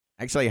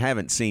Actually, I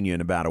haven't seen you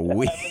in about a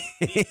week.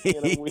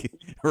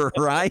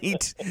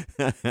 Right?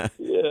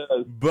 Yes.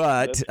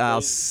 But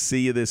I'll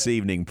see you this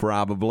evening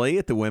probably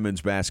at the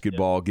women's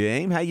basketball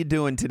game. How you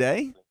doing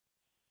today?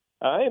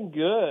 I am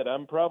good.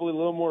 I'm probably a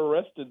little more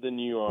rested than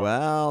you are.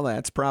 Well,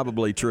 that's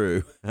probably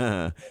true.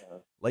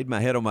 Laid my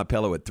head on my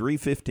pillow at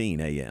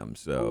 3:15 a.m.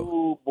 So,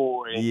 oh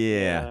boy,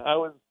 yeah.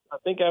 I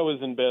think I was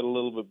in bed a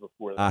little bit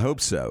before that. I hope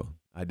so.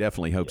 I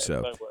definitely hope so.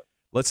 I was.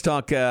 Let's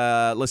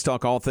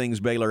talk all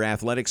things Baylor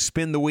athletics.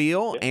 Spin the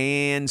wheel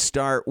and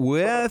start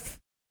with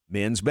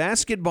men's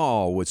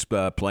basketball. Was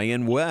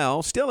playing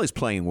well, still is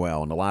playing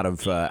well in a lot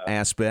of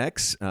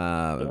aspects.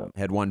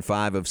 Had won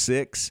 5 of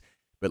 6,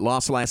 but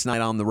lost last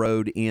night on the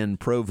road in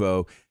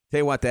Provo. Tell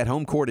you what, that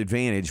home court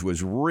advantage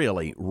was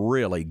really,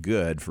 really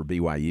good for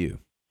BYU.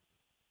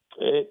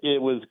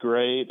 It was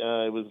great.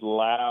 It was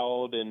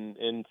loud,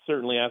 and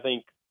certainly I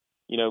think,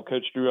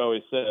 Coach Drew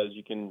always says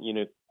you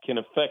can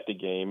affect a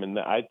game, and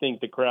I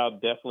think the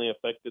crowd definitely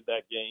affected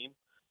that game.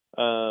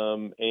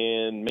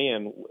 And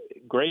man,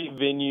 great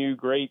venue,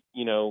 great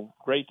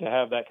to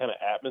have that kind of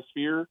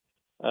atmosphere.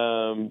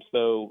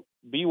 So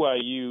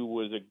BYU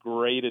was a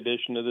great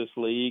addition to this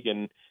league,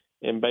 and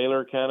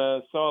Baylor kind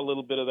of saw a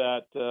little bit of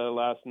that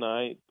last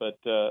night. But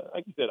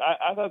like you said,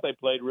 I thought they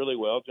played really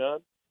well,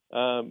 John.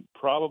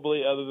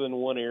 Probably other than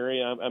one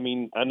area. I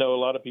mean, I know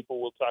a lot of people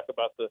will talk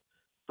about the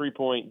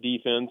 3-point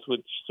defense,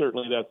 which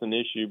certainly that's an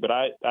issue. But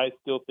I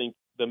still think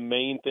the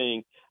main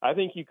thing, I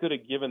think you could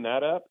have given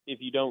that up if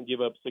you don't give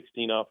up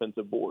 16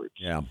 offensive boards.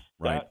 Yeah,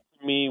 right. That,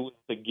 to me, was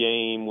the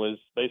game was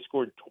they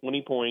scored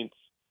 20 points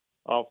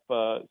off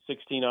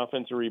 16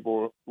 offensive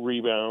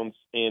rebounds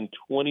and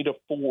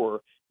 20-4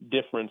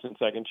 difference in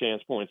second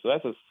chance points. So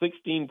that's a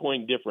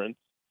 16-point difference.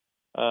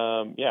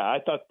 I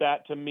thought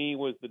that, to me,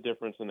 was the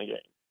difference in the game.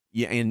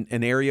 Yeah, in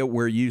an area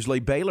where usually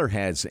Baylor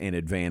has an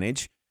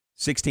advantage.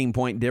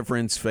 16-point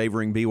difference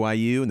favoring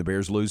BYU, and the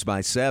Bears lose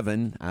by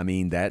 7. I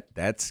mean,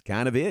 that's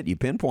kind of it. You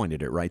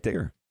pinpointed it right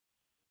there.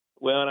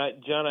 Well,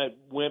 and John, I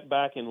went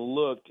back and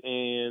looked,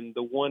 and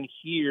the one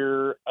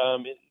here,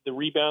 the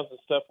rebounds and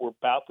stuff were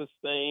about the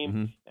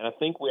same, and I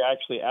think we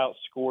actually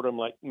outscored them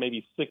like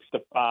maybe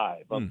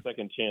 6-5 on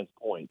second chance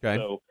points. Okay.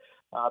 So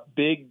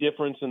big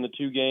difference in the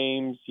two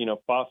games,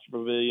 Foster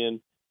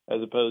Pavilion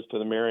as opposed to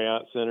the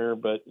Marriott Center.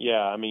 But,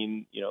 yeah, I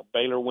mean,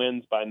 Baylor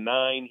wins by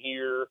 9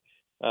 here.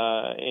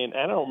 And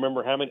I don't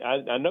remember how many.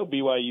 I know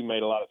BYU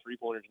made a lot of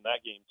three-pointers in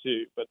that game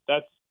too, but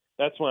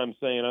that's why I'm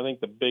saying I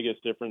think the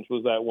biggest difference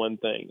was that one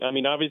thing. I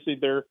mean, obviously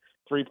their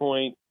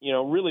three-point,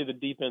 really the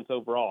defense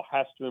overall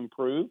has to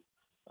improve.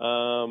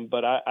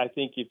 But I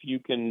think if you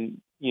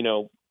can,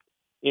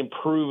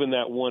 improve in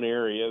that one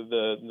area,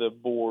 the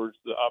boards,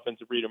 the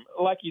offensive freedom,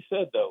 like you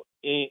said though,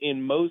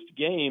 in most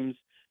games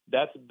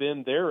that's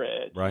been their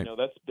edge. Right.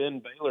 That's been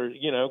Baylor.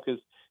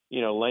 Because.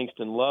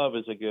 Langston Love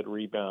is a good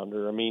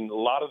rebounder. I mean, a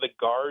lot of the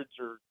guards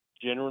are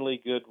generally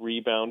good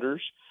rebounders.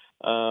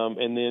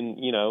 And then,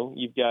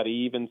 you've got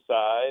Eve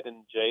inside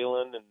and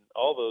Jalen and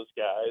all those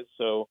guys.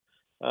 So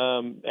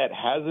that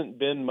hasn't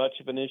been much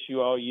of an issue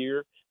all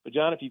year. But,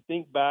 John, if you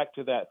think back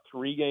to that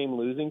 3-game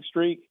losing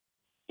streak,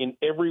 in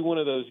every one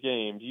of those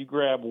games, you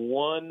grab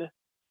one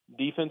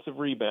defensive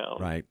rebound.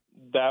 Right.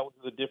 That was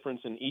the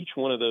difference in each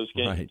one of those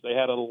games. Right. They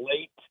had a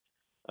late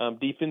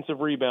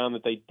defensive rebound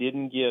that they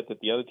didn't get, that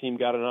the other team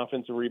got an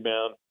offensive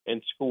rebound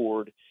and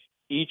scored.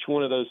 Each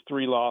one of those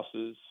 3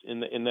 losses in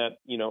that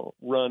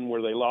run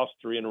where they lost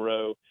 3 in a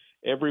row,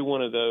 every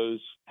one of those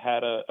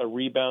had a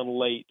rebound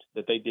late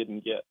that they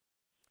didn't get.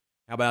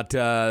 How about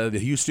the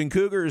Houston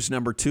Cougars,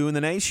 number 2 in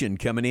the nation,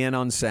 coming in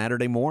on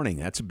Saturday morning?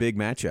 That's a big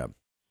matchup.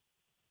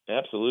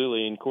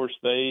 Absolutely. And, of course,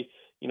 they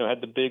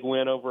had the big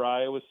win over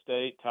Iowa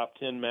State, top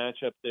 10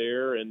 matchup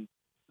there. And,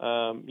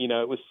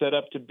 it was set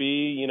up to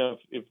be,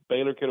 if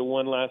Baylor could have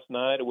won last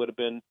night, it would have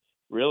been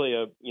really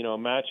a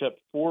matchup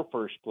for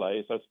first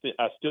place.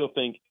 I still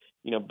think,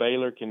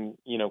 Baylor can,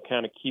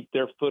 kind of keep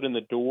their foot in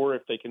the door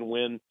if they can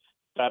win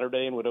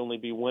Saturday and would only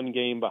be 1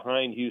 game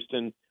behind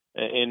Houston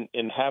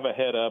and have a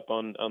head up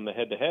on the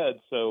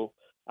head-to-head. So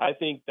I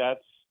think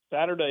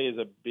Saturday is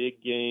a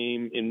big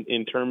game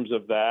in terms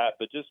of that,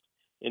 but just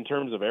in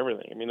terms of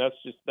everything. I mean,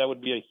 that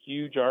would be a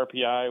huge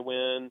RPI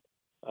win.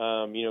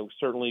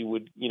 Certainly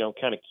would,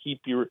 kind of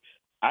keep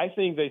I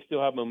think they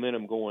still have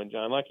momentum going,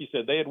 John. Like you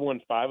said, they had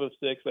won 5 of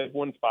 6. They've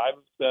won 5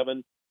 of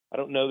 7. I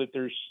don't know that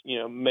there's,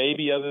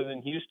 maybe other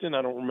than Houston,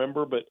 I don't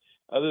remember, but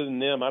other than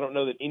them, I don't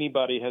know that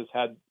anybody has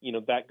had,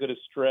 that good a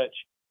stretch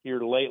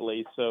here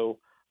lately. So,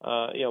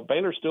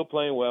 Baylor's still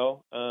playing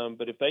well.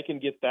 But if they can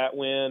get that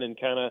win and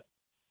kind of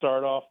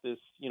start off this,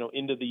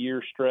 end of the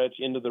year stretch,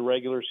 into the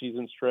regular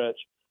season stretch,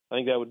 I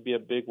think that would be a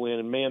big win.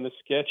 And man, the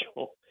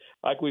schedule,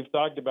 like we've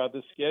talked about,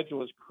 this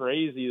schedule is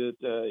crazy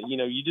that,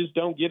 you just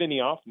don't get any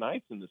off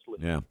nights in this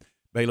league. Yeah.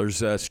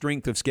 Baylor's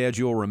strength of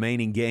schedule,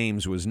 remaining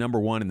games, was number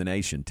 1 in the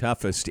nation,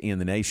 toughest in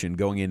the nation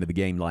going into the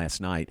game last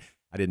night.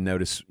 I didn't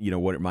notice,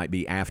 what it might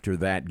be after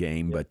that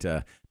game,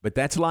 but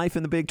that's life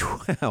in the Big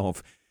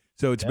 12.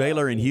 So it's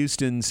Baylor and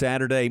Houston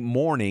Saturday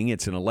morning.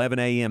 It's an 11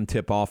 a.m.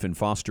 tip-off in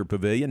Foster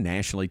Pavilion,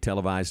 nationally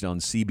televised on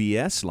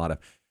CBS. A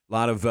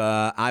lot of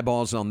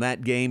eyeballs on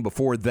that game.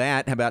 Before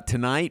that, how about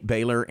tonight?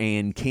 Baylor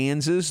and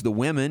Kansas. The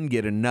women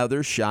get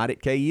another shot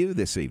at KU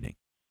this evening.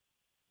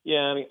 Yeah,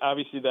 I mean,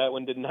 obviously that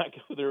one did not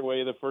go their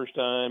way the first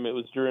time. It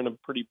was during a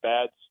pretty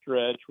bad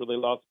stretch where they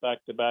lost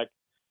back-to-back,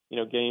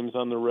 games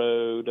on the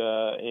road.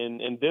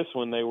 And this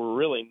one, they were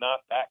really not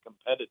that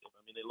competitive.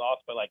 I mean, they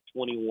lost by like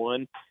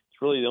 21.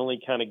 It's really the only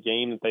kind of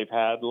game that they've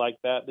had like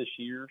that this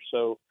year.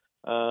 So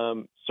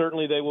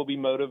certainly they will be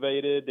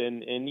motivated.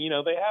 And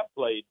they have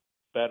played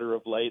better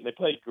of late. They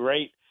played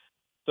great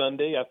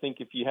Sunday. I think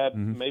if you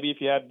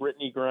had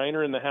Brittany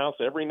Griner in the house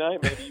every night,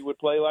 maybe you would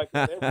play like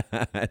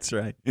that. That's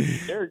right.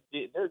 Their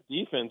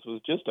defense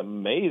was just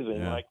amazing.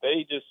 Yeah. Like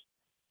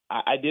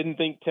I didn't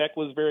think Tech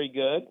was very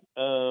good,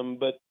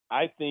 but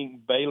I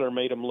think Baylor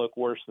made them look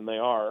worse than they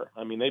are.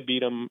 I mean, they beat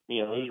them.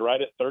 It was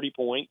right at 30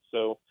 points.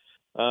 So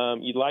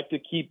you'd like to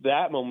keep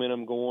that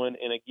momentum going.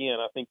 And again,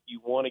 I think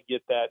you want to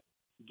get that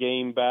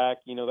game back.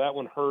 That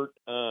one hurt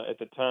at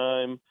the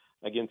time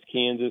against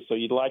Kansas, so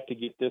you'd like to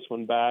get this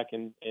one back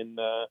and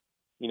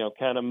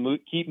kind of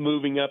keep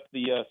moving up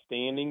the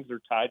standings. They're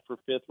tied for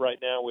fifth right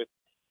now with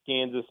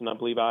Kansas and I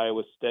believe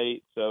Iowa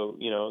State. So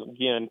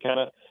again,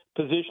 kind of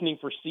positioning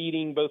for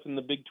seeding both in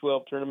the Big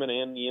 12 tournament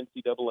and the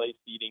NCAA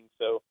seeding.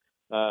 So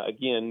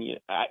again,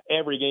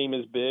 every game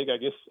is big. I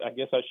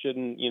guess I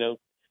shouldn't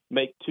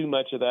make too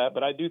much of that,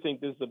 but I do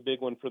think this is a big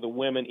one for the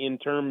women in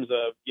terms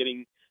of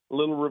getting a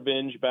little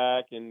revenge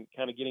back and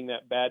kind of getting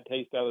that bad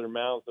taste out of their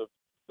mouths of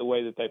the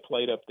way that they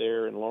played up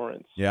there in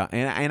Lawrence. Yeah,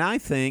 and I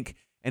think,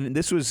 and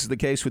this was the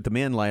case with the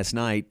men last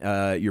night,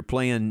 you're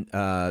playing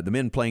the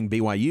men playing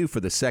BYU for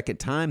the second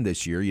time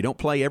this year. You don't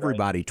play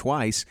everybody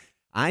twice.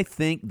 I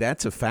think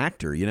that's a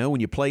factor,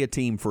 when you play a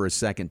team for a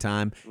second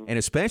time, and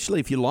especially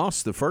if you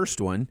lost the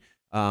first one,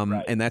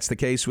 and that's the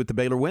case with the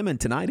Baylor women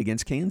tonight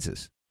against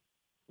Kansas.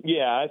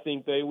 Yeah, I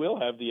think they will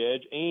have the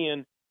edge,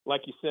 and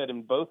like you said,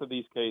 in both of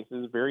these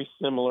cases, very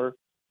similar.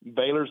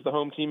 Baylor's the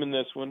home team in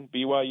this one.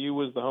 BYU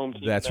was the home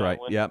team. That's in that right.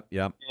 one. Yep.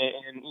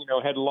 And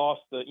had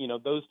lost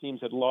those teams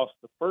had lost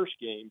the first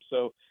game.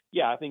 So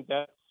yeah, I think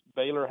that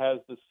Baylor has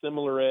the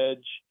similar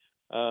edge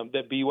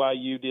that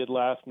BYU did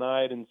last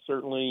night, and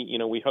certainly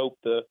we hope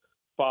the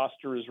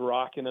Foster is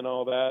rocking and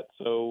all that.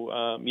 So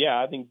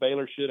I think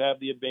Baylor should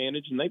have the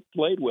advantage, and they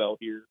played well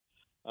here.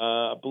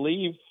 I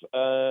believe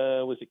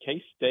was it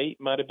K-State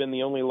might have been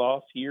the only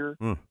loss here,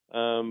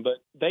 but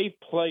they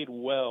played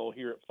well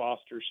here at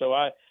Foster. So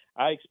I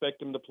expect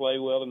them to play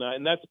well tonight,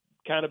 and that's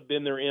kind of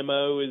been their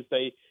MO is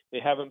they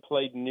haven't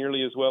played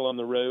nearly as well on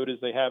the road as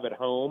they have at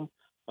home.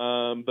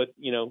 But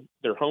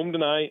they're home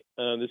tonight.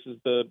 This is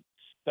the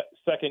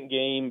second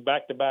game,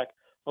 back-to-back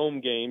home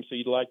game. So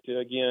you'd like to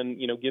again,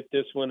 get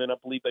this one, and I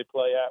believe they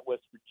play at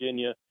West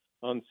Virginia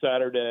on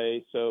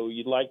Saturday. So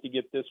you'd like to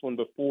get this one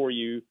before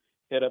you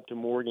head up to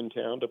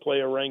Morgantown to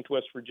play a ranked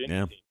West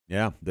Virginia team.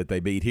 Yeah, that they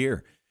beat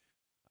here.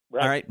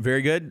 Right. All right,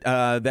 very good.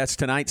 That's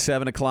tonight,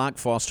 7 o'clock,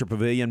 Foster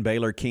Pavilion,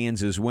 Baylor,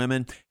 Kansas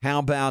women. How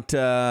about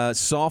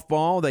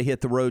softball? They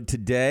hit the road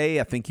today.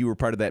 I think you were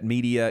part of that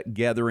media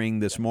gathering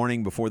this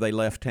morning before they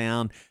left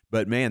town.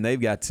 But, man, they've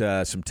got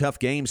some tough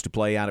games to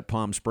play out at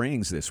Palm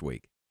Springs this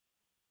week.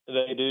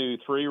 They do.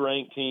 3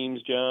 ranked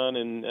teams, John,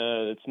 and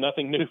it's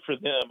nothing new for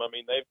them. I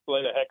mean, they've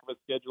played a heck of a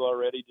schedule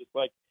already, just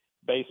like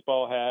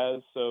baseball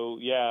has. So,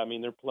 yeah, I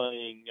mean, they're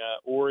playing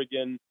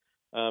Oregon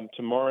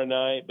tomorrow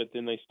night, but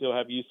then they still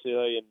have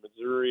UCLA and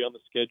Missouri on the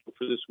schedule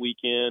for this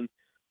weekend,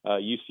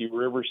 UC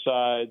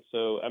Riverside.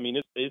 So, I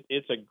mean,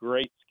 it's a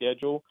great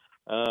schedule,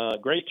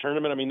 great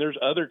tournament. I mean, there's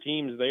other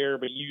teams there,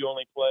 but you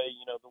only play,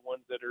 the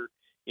ones that are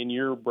in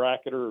your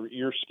bracket or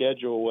your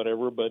schedule or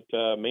whatever. But,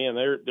 man,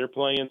 they're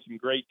playing some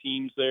great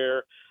teams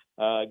there.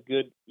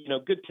 Good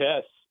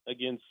tests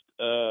against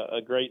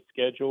a great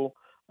schedule.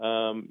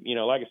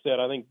 Like I said,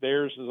 I think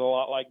theirs is a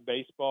lot like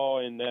baseball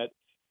in that,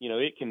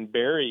 it can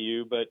bury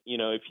you, but,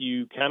 if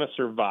you kind of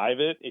survive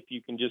it, if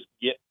you can just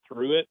get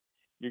through it,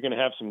 you're going to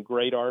have some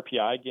great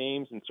RPI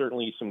games and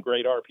certainly some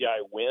great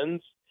RPI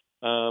wins.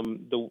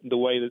 The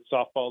way that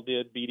softball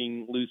did,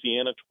 beating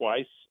Louisiana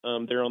twice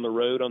there on the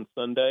road on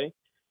Sunday.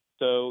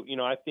 So,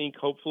 I think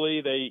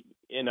hopefully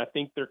I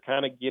think they're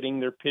kind of getting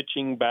their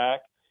pitching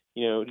back.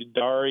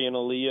 Dari and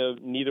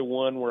Aaliyah, neither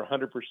one were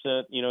 100%,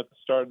 at the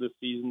start of the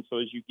season. So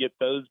as you get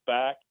those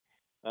back,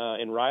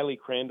 and Riley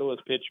Crandall has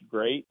pitched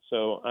great.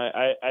 So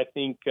I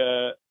think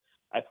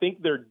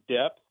their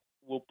depth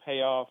will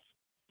pay off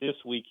this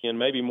weekend,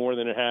 maybe more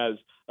than it has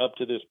up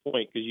to this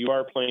point, because you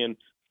are playing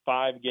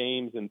 5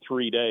 games in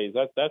 3 days.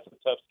 That's a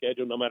tough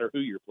schedule no matter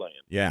who you're playing.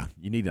 Yeah,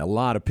 you need a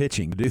lot of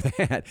pitching to do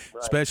that,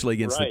 especially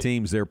against the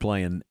teams they're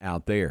playing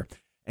out there.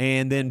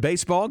 And then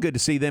baseball, good to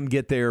see them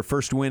get their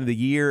first win of the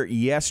year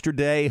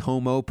yesterday,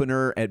 home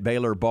opener at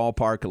Baylor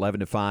Ballpark,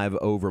 11-5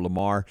 over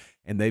Lamar.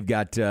 And they've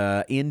got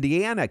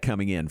Indiana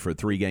coming in for a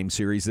 3-game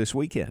series this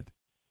weekend.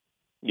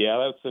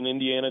 Yeah, that's an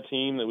Indiana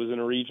team that was in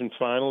a region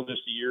final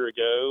just a year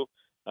ago.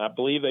 I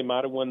believe they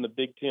might have won the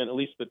Big Ten, at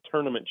least the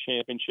tournament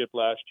championship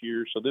last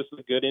year. So this is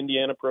a good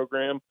Indiana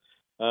program.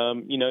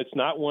 It's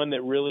not one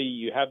that really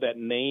you have that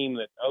name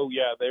that, oh,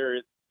 yeah,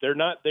 they're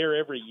not there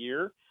every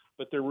year,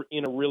 but they're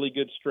in a really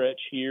good stretch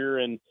here.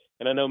 And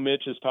I know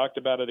Mitch has talked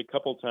about it a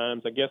couple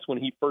times. I guess when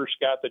he first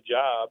got the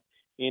job,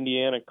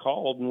 Indiana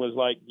called and was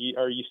like,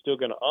 are you still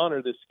going to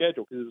honor this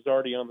schedule? Because it's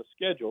already on the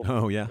schedule.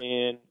 Oh, yeah.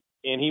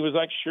 And he was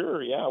like,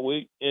 sure, yeah.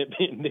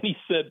 And then he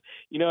said,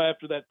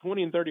 after that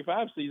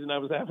 20-35 season, I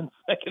was having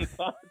second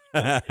thoughts.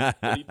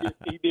 But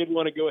he did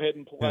want to go ahead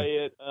and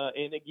play it.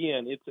 And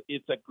again,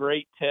 it's a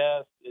great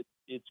test.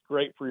 It's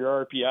great for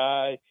your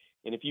RPI.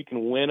 And if you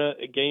can win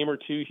a game or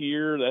two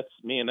here, that's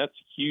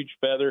a huge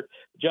feather.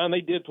 John, they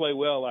did play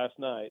well last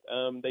night.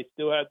 They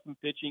still had some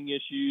pitching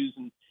issues,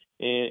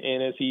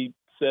 and as he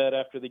said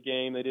after the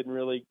game, they didn't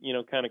really,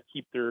 kind of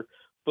keep their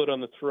foot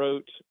on the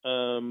throat.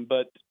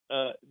 But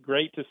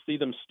great to see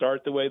them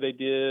start the way they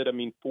did. I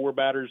mean, 4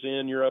 batters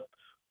in, you're up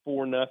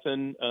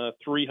 4-0,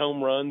 3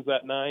 home runs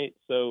that night.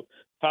 So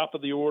top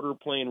of the order,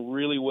 playing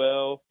really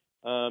well,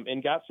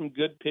 and got some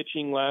good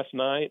pitching last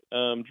night.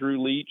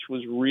 Drew Leach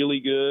was really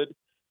good.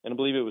 And I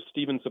believe it was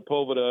Steven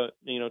Sepulveda,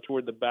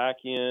 toward the back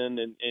end,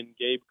 and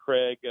Gabe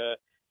Craig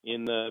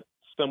in the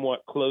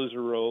somewhat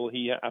closer role.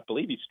 I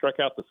believe he struck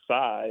out the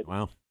side.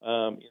 Wow.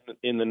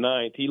 In the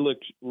ninth. He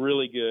looked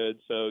really good.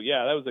 So,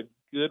 yeah, that was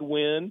a good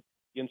win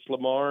against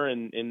Lamar,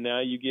 and now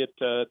you get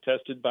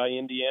tested by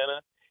Indiana.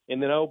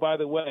 And then, oh, by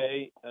the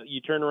way, you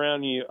turn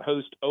around and you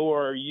host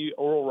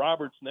Oral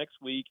Roberts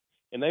next week,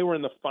 and they were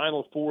in the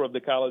Final Four of the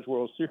College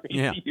World Series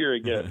a year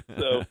ago.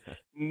 So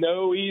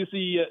no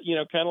easy,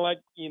 kind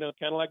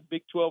of like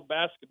Big 12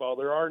 basketball.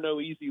 There are no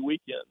easy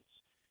weekends.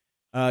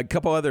 A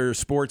couple other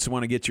sports I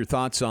want to get your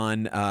thoughts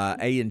on.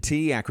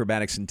 A&T,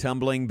 acrobatics and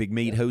tumbling, Big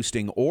Meet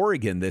hosting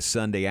Oregon this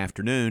Sunday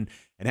afternoon.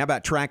 And how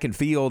about track and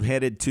field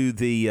headed to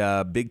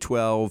the Big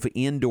 12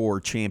 indoor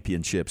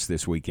championships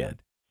this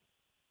weekend?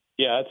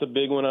 Yeah, that's a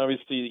big one.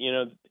 Obviously,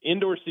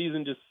 indoor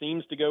season just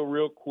seems to go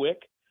real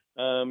quick.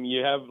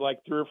 You have like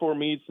 3 or 4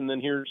 meets, and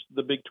then here's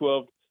the Big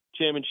 12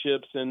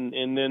 championships, and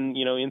then,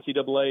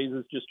 NCAA's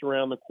is just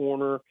around the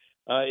corner.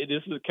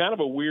 This is kind of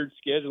a weird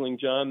scheduling,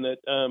 John,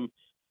 that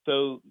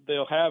so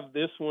they'll have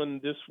this one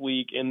this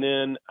week, and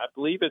then I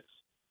believe it's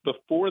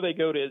before they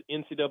go to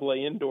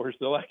NCAA indoors,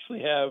 they'll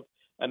actually have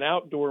an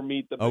outdoor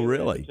meet. Oh,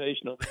 really?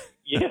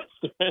 Yes,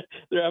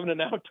 they're having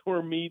an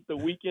outdoor meet the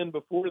weekend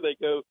before they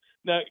go.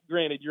 Now,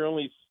 granted, you're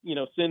only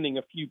sending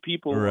a few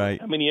people,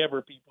 right? How many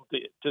ever people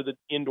to the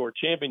indoor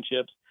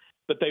championships?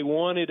 But they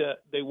wanted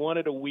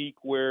a week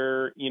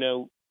where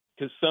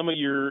because some of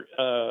your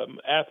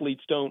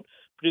athletes don't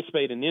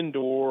participate in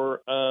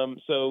indoor,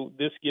 so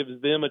this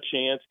gives them a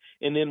chance,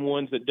 and then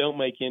ones that don't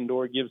make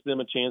indoor gives them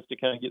a chance to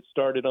kind of get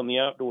started on the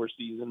outdoor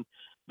season.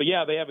 But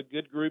yeah, they have a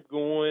good group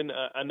going.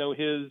 I know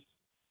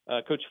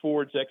Coach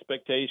Ford's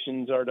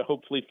expectations are to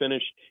hopefully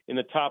finish in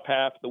the top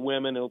half. The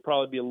women, it'll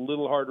probably be a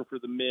little harder for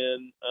the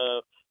men,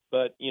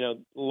 but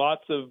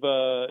lots of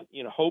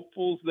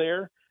hopefuls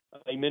there.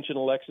 You mentioned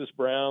Alexis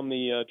Brown,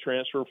 the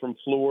transfer from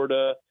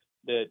Florida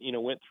that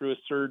went through a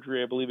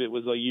surgery. I believe it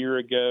was a year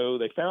ago.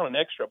 They found an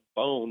extra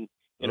bone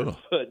in her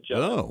foot.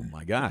 John. Oh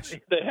my gosh!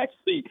 They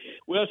actually,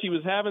 she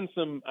was having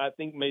some. I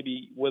think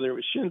maybe whether it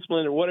was shin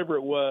splint or whatever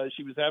it was,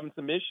 she was having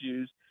some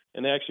issues.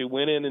 And they actually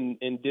went in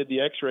and did the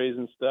X-rays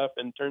and stuff,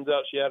 and turns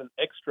out she had an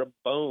extra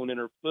bone in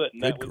her foot,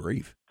 and that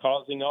was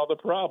causing all the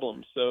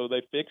problems. So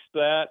they fixed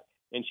that,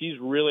 and she's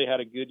really had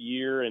a good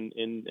year and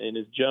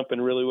is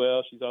jumping really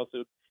well. She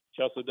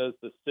also does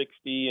the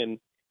 60,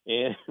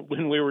 and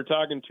when we were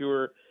talking to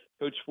her,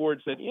 Coach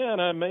Ford said, yeah,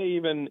 and I may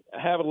even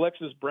have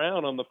Alexis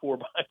Brown on the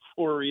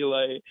 4x4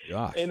 relay.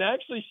 Gosh. And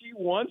actually she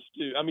wants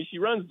to. I mean, she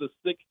runs the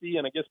 60,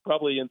 and I guess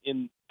probably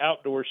in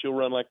outdoors she'll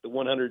run like the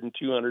 100 and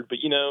 200, but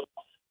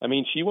I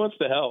mean, she wants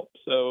to help,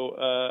 so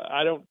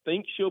I don't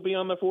think she'll be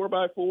on the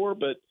 4x4,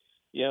 but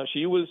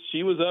she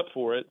was up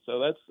for it, so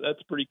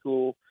that's pretty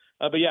cool.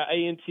 But yeah,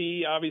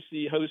 A&T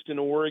obviously hosting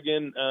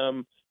Oregon.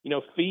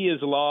 Fee has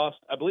lost,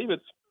 I believe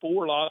it's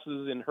 4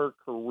 losses in her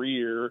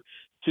career.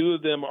 2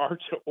 of them are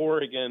to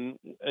Oregon,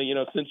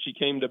 since she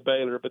came to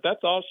Baylor, but that's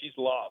all she's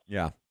lost.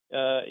 Yeah.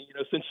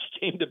 Since she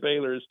came to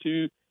Baylor is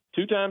two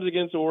times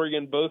against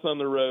Oregon, both on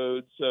the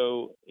road.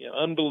 So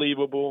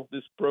unbelievable,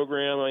 this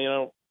program. I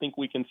don't think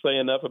we can say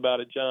enough about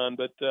it, John,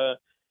 but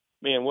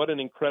man, what an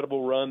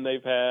incredible run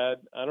they've had.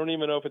 I don't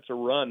even know if it's a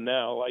run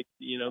now,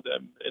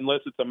 unless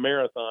it's a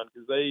marathon,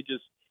 because they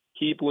just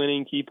keep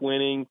winning.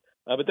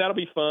 But that'll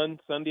be fun.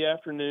 Sunday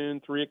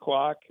afternoon,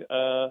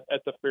 3:00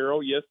 at the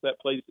Farrell. Yes, that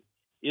place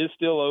is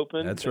still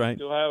open. That's right.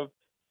 Still have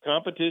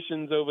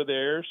competitions over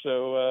there.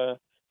 So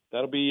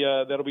that'll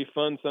be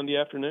fun Sunday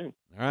afternoon.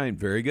 All right.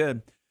 Very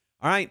good.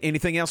 All right.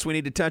 Anything else we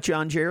need to touch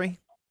on, Jerry?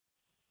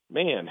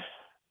 Man,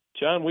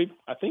 John,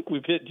 I think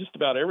we've hit just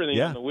about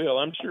everything on the wheel.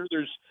 I'm sure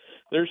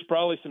there's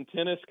probably some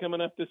tennis coming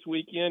up this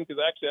weekend,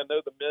 because actually I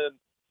know the men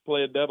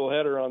play a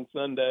doubleheader on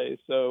Sunday.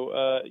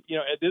 So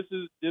this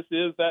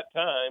is that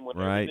time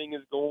when everything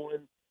is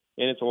going,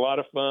 and it's a lot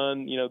of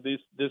fun.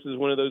 This is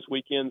one of those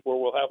weekends where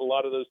we'll have a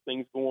lot of those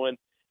things going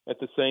at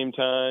the same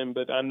time.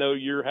 But I know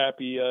you're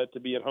happy to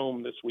be at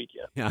home this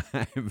weekend. Yeah,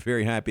 I'm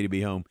very happy to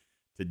be home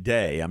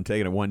today. I'm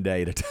taking it one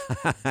day at a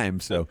time.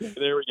 So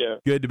there we go.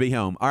 Good to be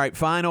home. All right,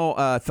 final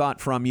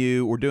thought from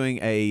you. We're doing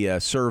a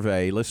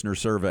listener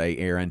survey,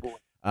 Aaron.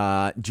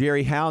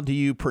 Jerry, how do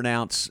you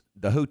pronounce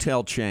the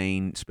hotel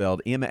chain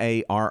spelled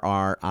Marriott?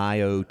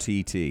 How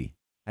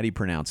do you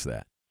pronounce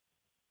that?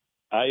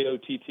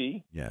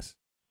 IOTT? Yes.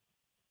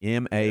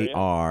 Marriott.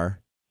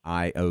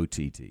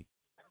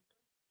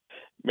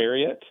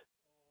 Marriott?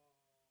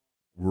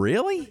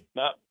 Really?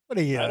 Not. What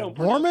are you, I don't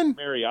Mormon?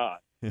 Marriott.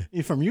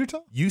 You from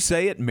Utah? You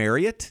say it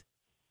Marriott?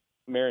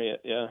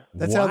 Marriott, yeah.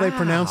 That's how they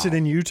pronounce it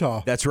in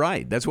Utah. That's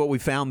right. That's what we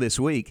found this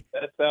week.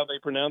 That's how they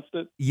pronounced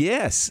it?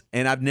 Yes,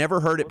 and I've never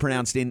heard it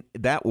pronounced in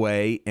that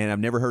way, and I've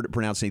never heard it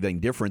pronounced anything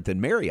different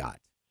than Marriott.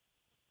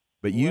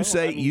 But you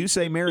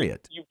say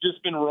Marriott. You've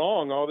just been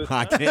wrong all this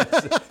time.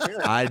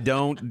 I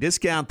don't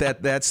discount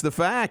that. That's the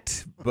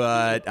fact.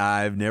 But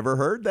I've never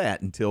heard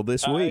that until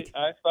this week.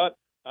 I thought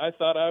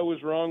I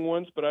was wrong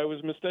once, but I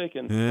was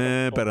mistaken. He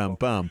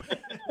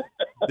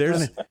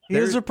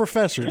is a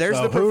professor. There's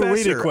so the professor. Who are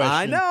we to question?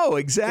 I know,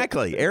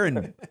 exactly.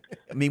 Aaron,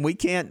 I mean,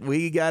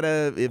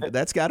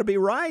 that's got to be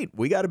right.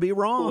 We got to be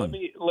wrong.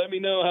 Let me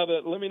know how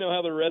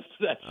the rest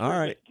of that. All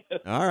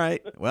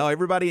right. Well,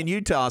 everybody in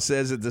Utah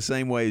says it the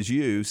same way as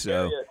you.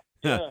 So,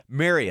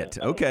 Marriott.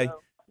 Okay.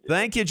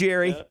 Thank you,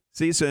 Jerry. Yeah.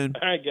 See you soon.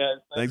 All right, guys.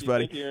 Thanks,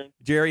 buddy. Thank you, Aaron.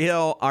 Jerry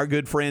Hill, our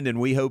good friend, and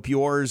we hope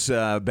yours.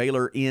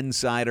 Baylor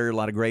Insider. A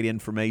lot of great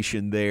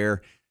information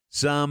there.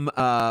 Some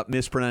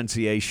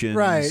mispronunciations.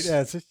 Right.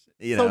 It's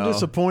so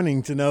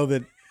disappointing to know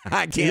that.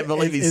 I can't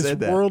believe he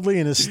said that. As worldly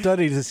and as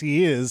studied as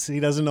he is, he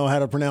doesn't know how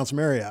to pronounce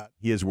Marriott.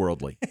 He is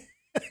worldly.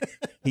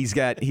 He's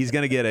going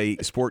to get a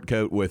sport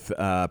coat with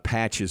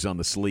patches on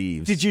the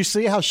sleeves. Did you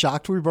see how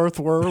shocked we both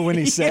were when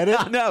he said it?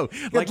 I know.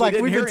 Like we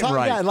didn't hear him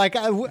right.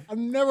 I've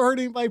never heard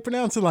anybody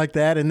pronounce it like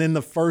that. And then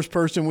the first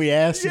person we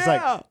asked is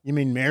like, "You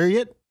mean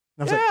Marriott?"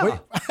 And I was like, "Wait!"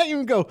 I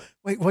even go,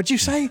 "Wait, what'd you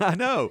say?" I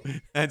know.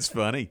 That's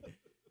funny.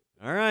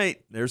 All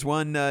right, there's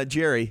one,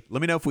 Jerry.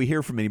 Let me know if we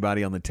hear from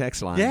anybody on the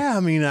text line. Yeah, I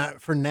mean,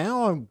 for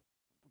now, I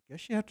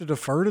guess you have to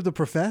defer to the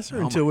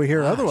professor until we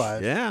hear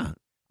otherwise. Yeah.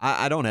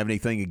 I don't have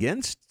anything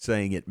against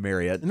saying it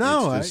Marriott.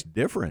 No. It's just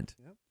different.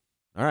 Yep.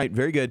 All right,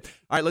 very good.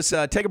 All right, let's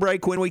take a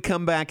break. When we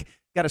come back,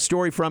 got a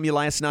story from you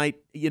last night.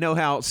 You know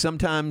how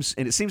sometimes,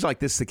 and it seems like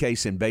this is the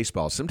case in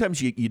baseball, sometimes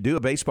you do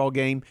a baseball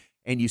game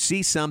and you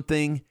see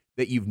something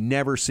that you've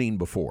never seen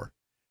before.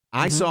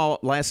 I saw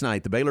last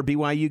night the Baylor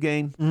BYU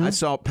game. I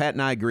saw, Pat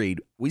and I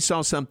agreed, we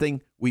saw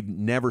something we've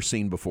never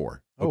seen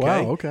before. Okay?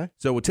 Oh, wow, okay.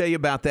 So we'll tell you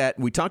about that.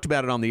 We talked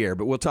about it on the air,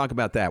 but we'll talk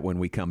about that when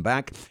we come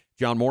back.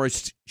 John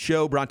Morris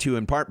Show brought to you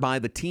in part by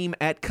the team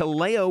at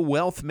Kaleo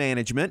Wealth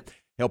Management,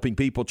 helping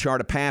people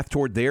chart a path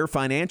toward their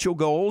financial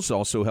goals,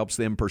 also helps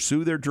them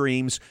pursue their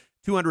dreams.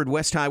 200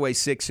 West Highway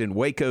 6 in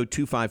Waco,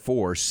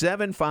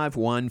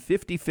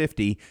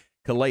 254-751-5050,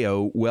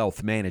 Kaleo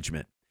Wealth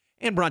Management.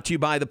 And brought to you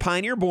by the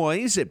Pioneer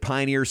Boys at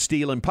Pioneer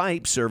Steel and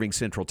Pipe, serving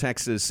Central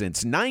Texas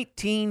since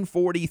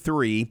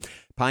 1943.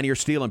 Pioneer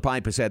Steel and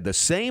Pipe has had the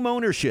same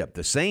ownership,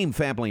 the same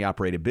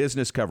family-operated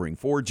business covering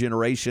 4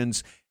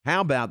 generations. How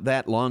about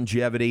that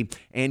longevity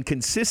and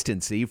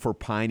consistency for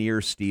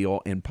Pioneer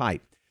Steel and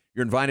Pipe?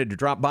 You're invited to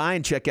drop by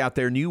and check out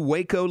their new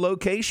Waco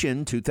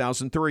location,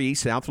 2003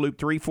 South Loop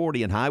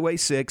 340 and Highway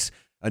 6.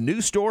 A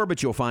new store,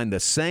 but you'll find the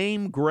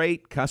same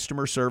great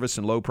customer service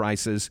and low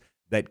prices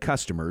that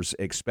customers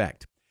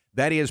expect.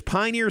 That is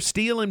Pioneer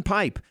Steel and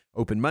Pipe,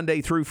 open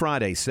Monday through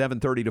Friday,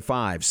 7:30 to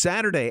 5,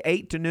 Saturday,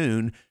 8 to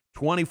noon,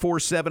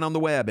 24/7 on the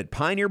web at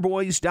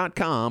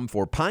pioneerboys.com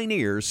for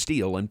Pioneer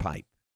Steel and Pipe.